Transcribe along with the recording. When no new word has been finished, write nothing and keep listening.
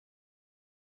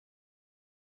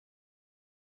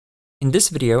In this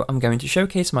video, I'm going to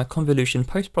showcase my convolution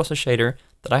post-process shader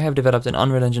that I have developed in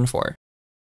Unreal Engine 4.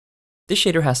 This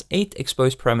shader has 8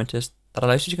 exposed parameters that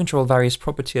allows you to control various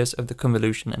properties of the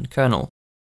convolution and kernel.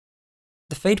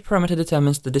 The fade parameter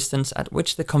determines the distance at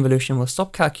which the convolution will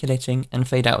stop calculating and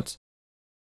fade out.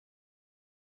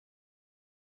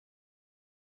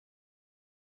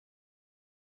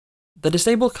 The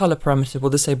disable color parameter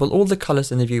will disable all the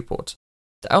colors in the viewport.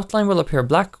 The outline will appear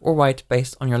black or white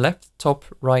based on your left, top,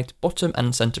 right, bottom,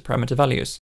 and center parameter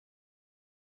values.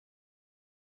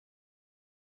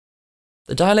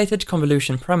 The dilated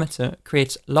convolution parameter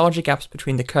creates larger gaps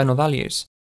between the kernel values.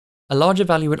 A larger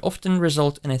value would often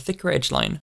result in a thicker edge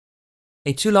line.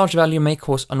 A too large value may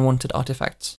cause unwanted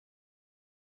artifacts.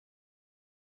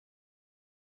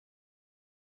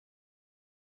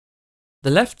 The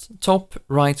left, top,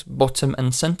 right, bottom,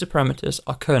 and center parameters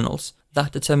are kernels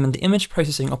that determine the image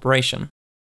processing operation.